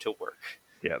want you to work,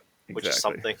 yep, which is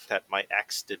exactly. something that my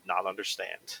ex did not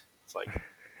understand. It's like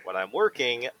when I'm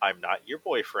working, I'm not your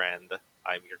boyfriend,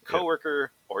 I'm your Yep.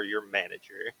 coworker or your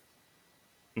manager.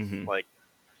 Hmm. Like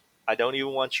I don't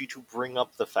even want you to bring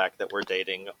up the fact that we're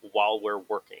dating while we're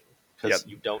working Yep. because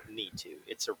you don't need to.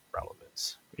 It's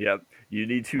irrelevant. Yep. You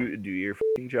need to do your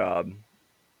fucking job,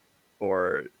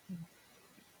 or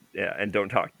yeah, and don't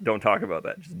talk about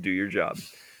that. Just do your job.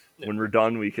 Yeah. When we're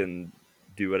done, we can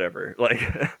do whatever. Like,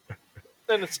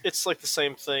 And it's like the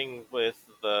same thing with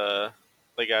the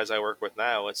guys I work with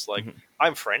now. It's like mhm,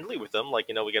 I'm friendly with them. Like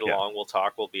we get yeah, along, we'll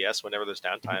talk, we'll BS whenever there's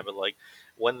downtime. mhm, But like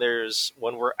when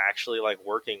we're actually like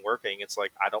working, it's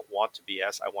like I don't want to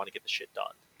BS. I want to get the shit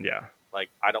done. yeah. Like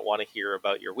I don't want to hear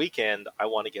about your weekend. I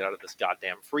want to get out of this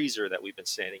goddamn freezer that we've been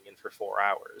standing in for 4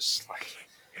 hours. Like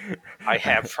I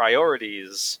have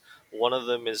priorities. One of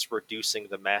them is reducing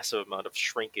the massive amount of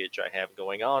shrinkage I have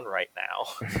going on right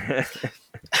now.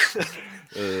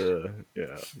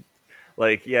 Yeah.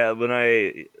 Like, yeah, when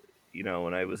I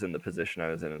was in the position I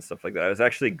was in and stuff like that, I was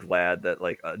actually glad that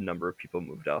like a number of people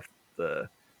moved off the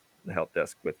the help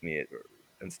desk with me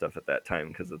and stuff at that time,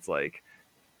 because it's like,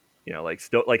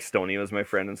 like Stony was my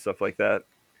friend and stuff like that.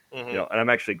 Hmm. And I'm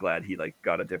actually glad he like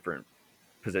got a different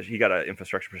position. He got an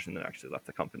infrastructure position and actually left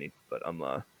the company. But I'm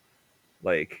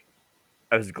like,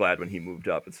 I was glad when he moved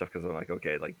up and stuff, because I'm like,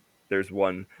 okay, like there's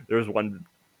one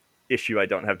issue I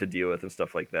don't have to deal with and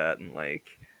stuff like that, and like,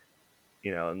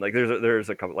 and like there's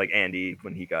a couple, like Andy,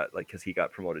 when he got, like, because he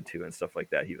got promoted too and stuff like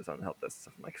that, he was on the help desk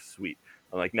stuff. I'm like, sweet.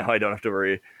 I'm like, now I don't have to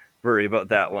worry about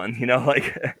that one,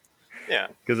 like, Yeah.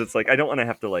 because it's like I don't want to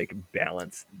have to like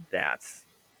balance that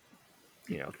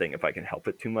thing if I can help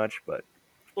it too much. But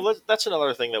Well, that's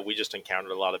another thing that we just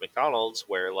encountered a lot at McDonald's,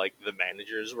 where like the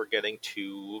managers were getting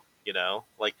too,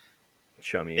 like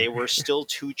chummy. they were still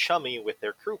too chummy with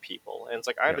their crew people, and it's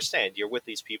like I Yeah, understand you're with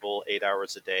these people 8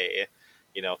 hours a day,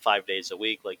 5 days a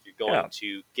week, like you're going yeah,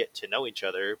 to get to know each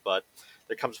other, but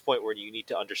there comes a point where you need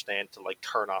to understand to like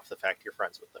turn off the fact you're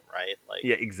friends with them, right? Like,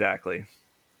 yeah, exactly.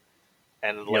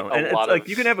 and like a And it's lot like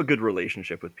you can of have a good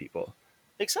relationship with people,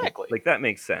 exactly, like that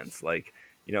makes sense, like,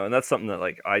 and that's something that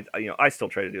like I still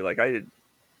try to do. Like,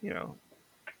 you know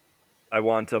I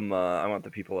want the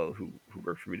people who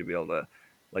work for me to be able to,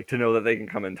 like, to know that they can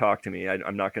come and talk to me.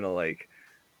 I'm not gonna, like,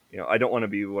 I don't want to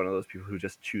be one of those people who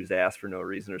just choose ass for no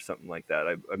reason or something like that.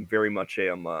 I'm very much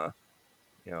a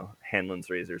Hanlon's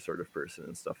razor sort of person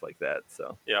and stuff like that.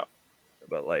 So, yeah,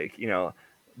 but like,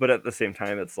 but at the same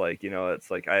time, it's like,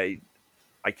 it's like I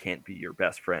can't be your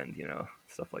best friend,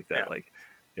 stuff like yeah. that. Like,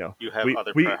 You have we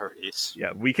other we priorities.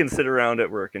 yeah, we can sit around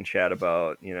at work and chat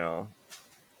about,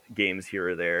 games here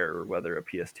or there, or whether a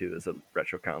PS2 is a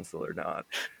retro console or not,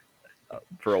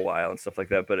 for a while and stuff like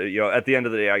that. But at the end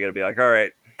of the day, I got to be like, all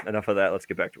right, enough of that. Let's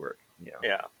get back to work.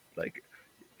 Yeah, Like,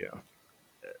 you know,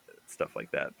 stuff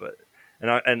like that. But I'm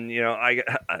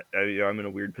in a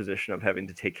weird position of having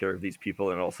to take care of these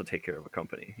people and also take care of a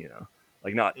company.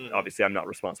 Like, not hmm, obviously I'm not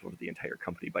responsible for the entire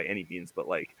company by any means, but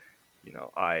like,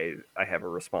 I have a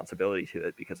responsibility to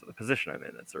it because of the position I'm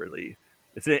in.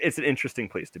 It's an interesting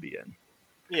place to be in.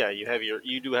 yeah.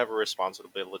 You do have a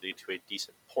responsibility to a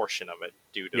decent portion of it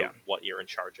due to Yeah, what you're in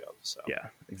charge of. So, yeah,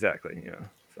 exactly.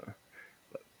 So,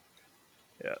 but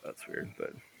yeah, that's weird.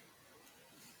 But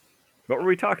what were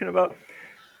we talking about?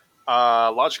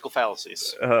 logical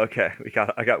fallacies. Okay,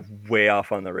 I got way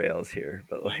off on the rails here,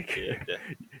 but We like, did you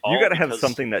all got to have because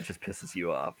something that just pisses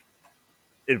you off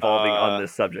involving on uh,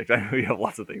 this subject. I know you have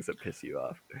lots of things that piss you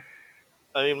off.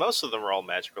 I mean, most of them are all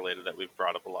magic related that we've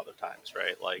brought up a lot of times,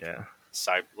 right? Like Yeah,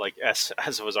 like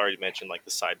as was already mentioned, like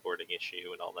the sideboarding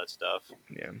issue and all that stuff.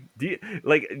 yeah.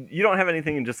 You don't have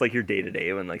anything in just like your day to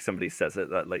day when like somebody says it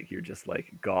that like you're just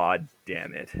like, God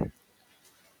damn it,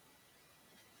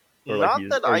 or like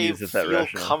Not that I use it that feel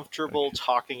rational. comfortable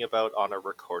talking about on a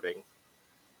recording.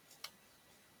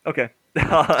 Okay.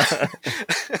 I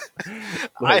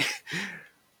Like,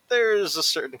 There's a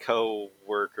certain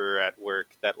co-worker at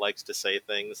work that likes to say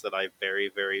things that I very,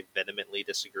 very vehemently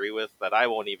disagree with, that I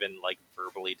won't even like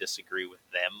verbally disagree with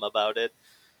them about it.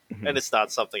 And mhm. it's not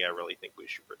something I really think we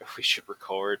should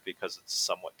record because it's a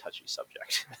somewhat touchy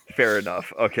subject. Fair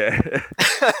enough. Okay.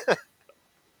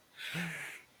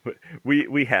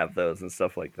 We have those and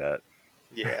stuff like that.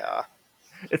 Yeah.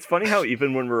 It's funny how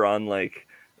even when we're on, like,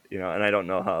 and I don't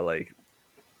know how, like,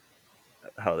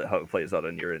 how it plays out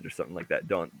on your end or something like that.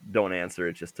 Don't answer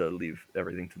it just to leave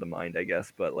everything to the mind, I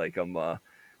guess. But like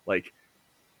like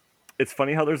it's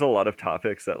funny how there's a lot of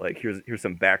topics that like here's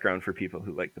some background for people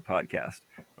who like the podcast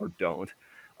or don't.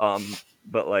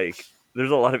 But like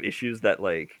there's a lot of issues that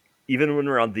like even when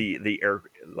we're on the air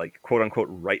like quote unquote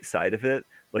right side of it,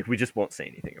 like we just won't say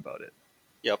anything about it.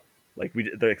 Yep. Like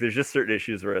there's just certain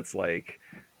issues where it's like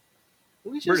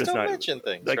We we're just just don't not mention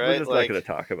things, like we're right? just not Like going to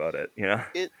talk about it, you know?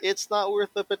 it's not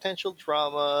worth the potential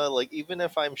drama. Like even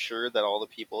if I'm sure that all the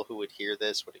people who would hear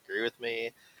this would agree with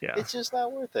me, Yeah, it's just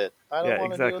not worth it. I yeah, don't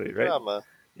want to deal with exactly, the right? drama.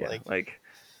 Yeah, Like like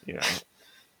you know,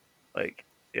 like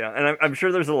yeah, and I'm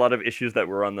sure there's a lot of issues that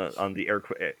we're on the air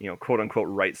quote unquote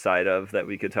right side of that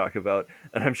we could talk about,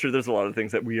 and I'm sure there's a lot of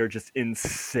things that we are just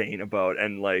insane about,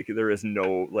 and like there is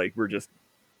no like we're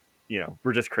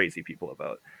just crazy people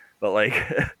about, but like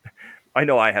I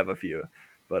know I have a few,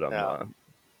 but yeah,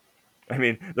 I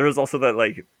mean there was also that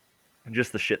like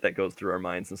just the shit that goes through our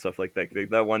minds and stuff like that.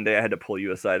 Like, that one day I had to pull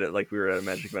you aside at like we were at a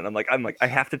magic event. I'm like I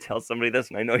have to tell somebody this,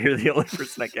 and I know you're the only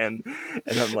person I can.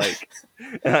 And I'm like,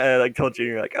 and I like told you,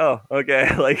 and you're like, oh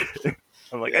okay, like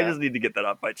I'm like I yeah. just need to get that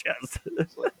off my chest.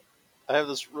 It's like I have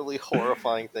this really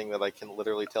horrifying thing that I can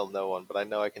literally tell no one, but I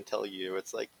know I can tell you.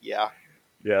 It's like, yeah,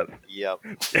 Yep. yep,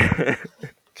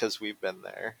 because we've been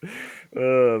there.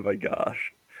 Oh my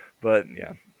gosh. But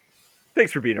yeah,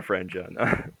 thanks for being a friend, John.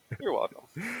 You're welcome.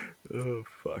 Oh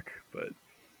fuck. But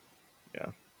yeah,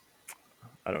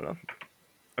 I don't know.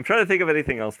 I'm trying to think of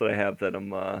anything else that I have that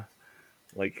I'm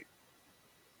like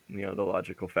the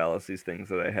logical fallacies things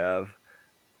that I have.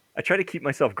 I try to keep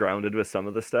myself grounded with some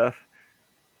of the stuff.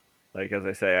 Like as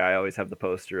I say, I always have the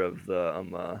poster of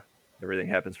the everything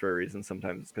happens for a reason.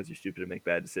 Sometimes it's because you're stupid and make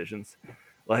bad decisions.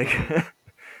 Like Hmm.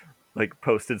 like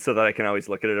posted so that I can always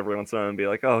look at it every once in a while and be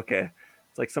like, oh okay.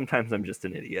 It's like sometimes I'm just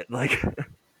an idiot. Like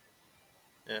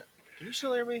Yeah. Can you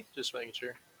still hear me? Just making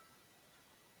sure.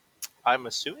 I'm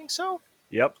assuming so.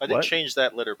 yep. I did What? change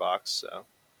that litter box, so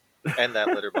and that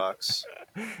litter box.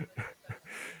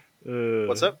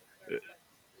 What's uh, up?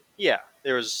 Yeah,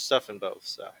 there was stuff in both.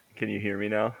 So can you hear me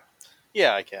now?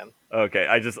 yeah, I can. Okay.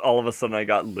 I just all of a sudden I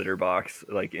got litter box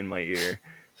like in my ear.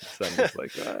 So I'm just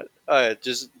like what?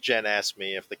 Just Jen asked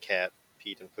me if the cat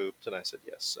peed and pooped, and I said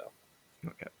yes. So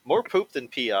Okay. more poop than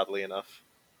pee, oddly enough.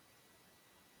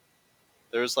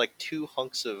 There was like two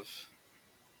hunks of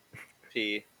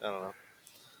pee. I don't know.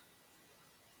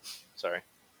 Sorry.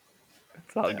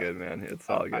 It's all Yeah, good, man. It's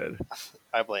I, all good.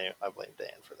 I blame Dan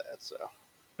for that. So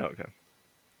Okay.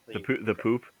 the, The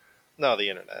poop. no, the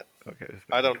internet. Okay. Just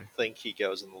I don't okay. think he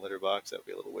goes in the litter box. That would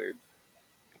be a little weird.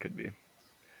 Could be.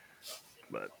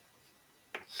 But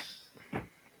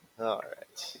All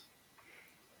right,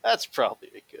 that's probably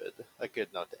a good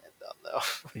note to end on, though.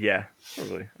 yeah,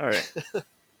 probably. All right.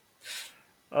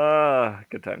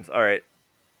 Good times. All right.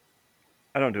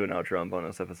 I don't do an outro on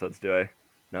bonus episodes, do I?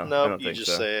 No, I Nope, don't you think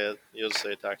just so. say it. You'll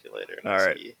say talk to you later, and All I'll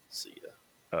right. see you.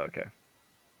 Okay.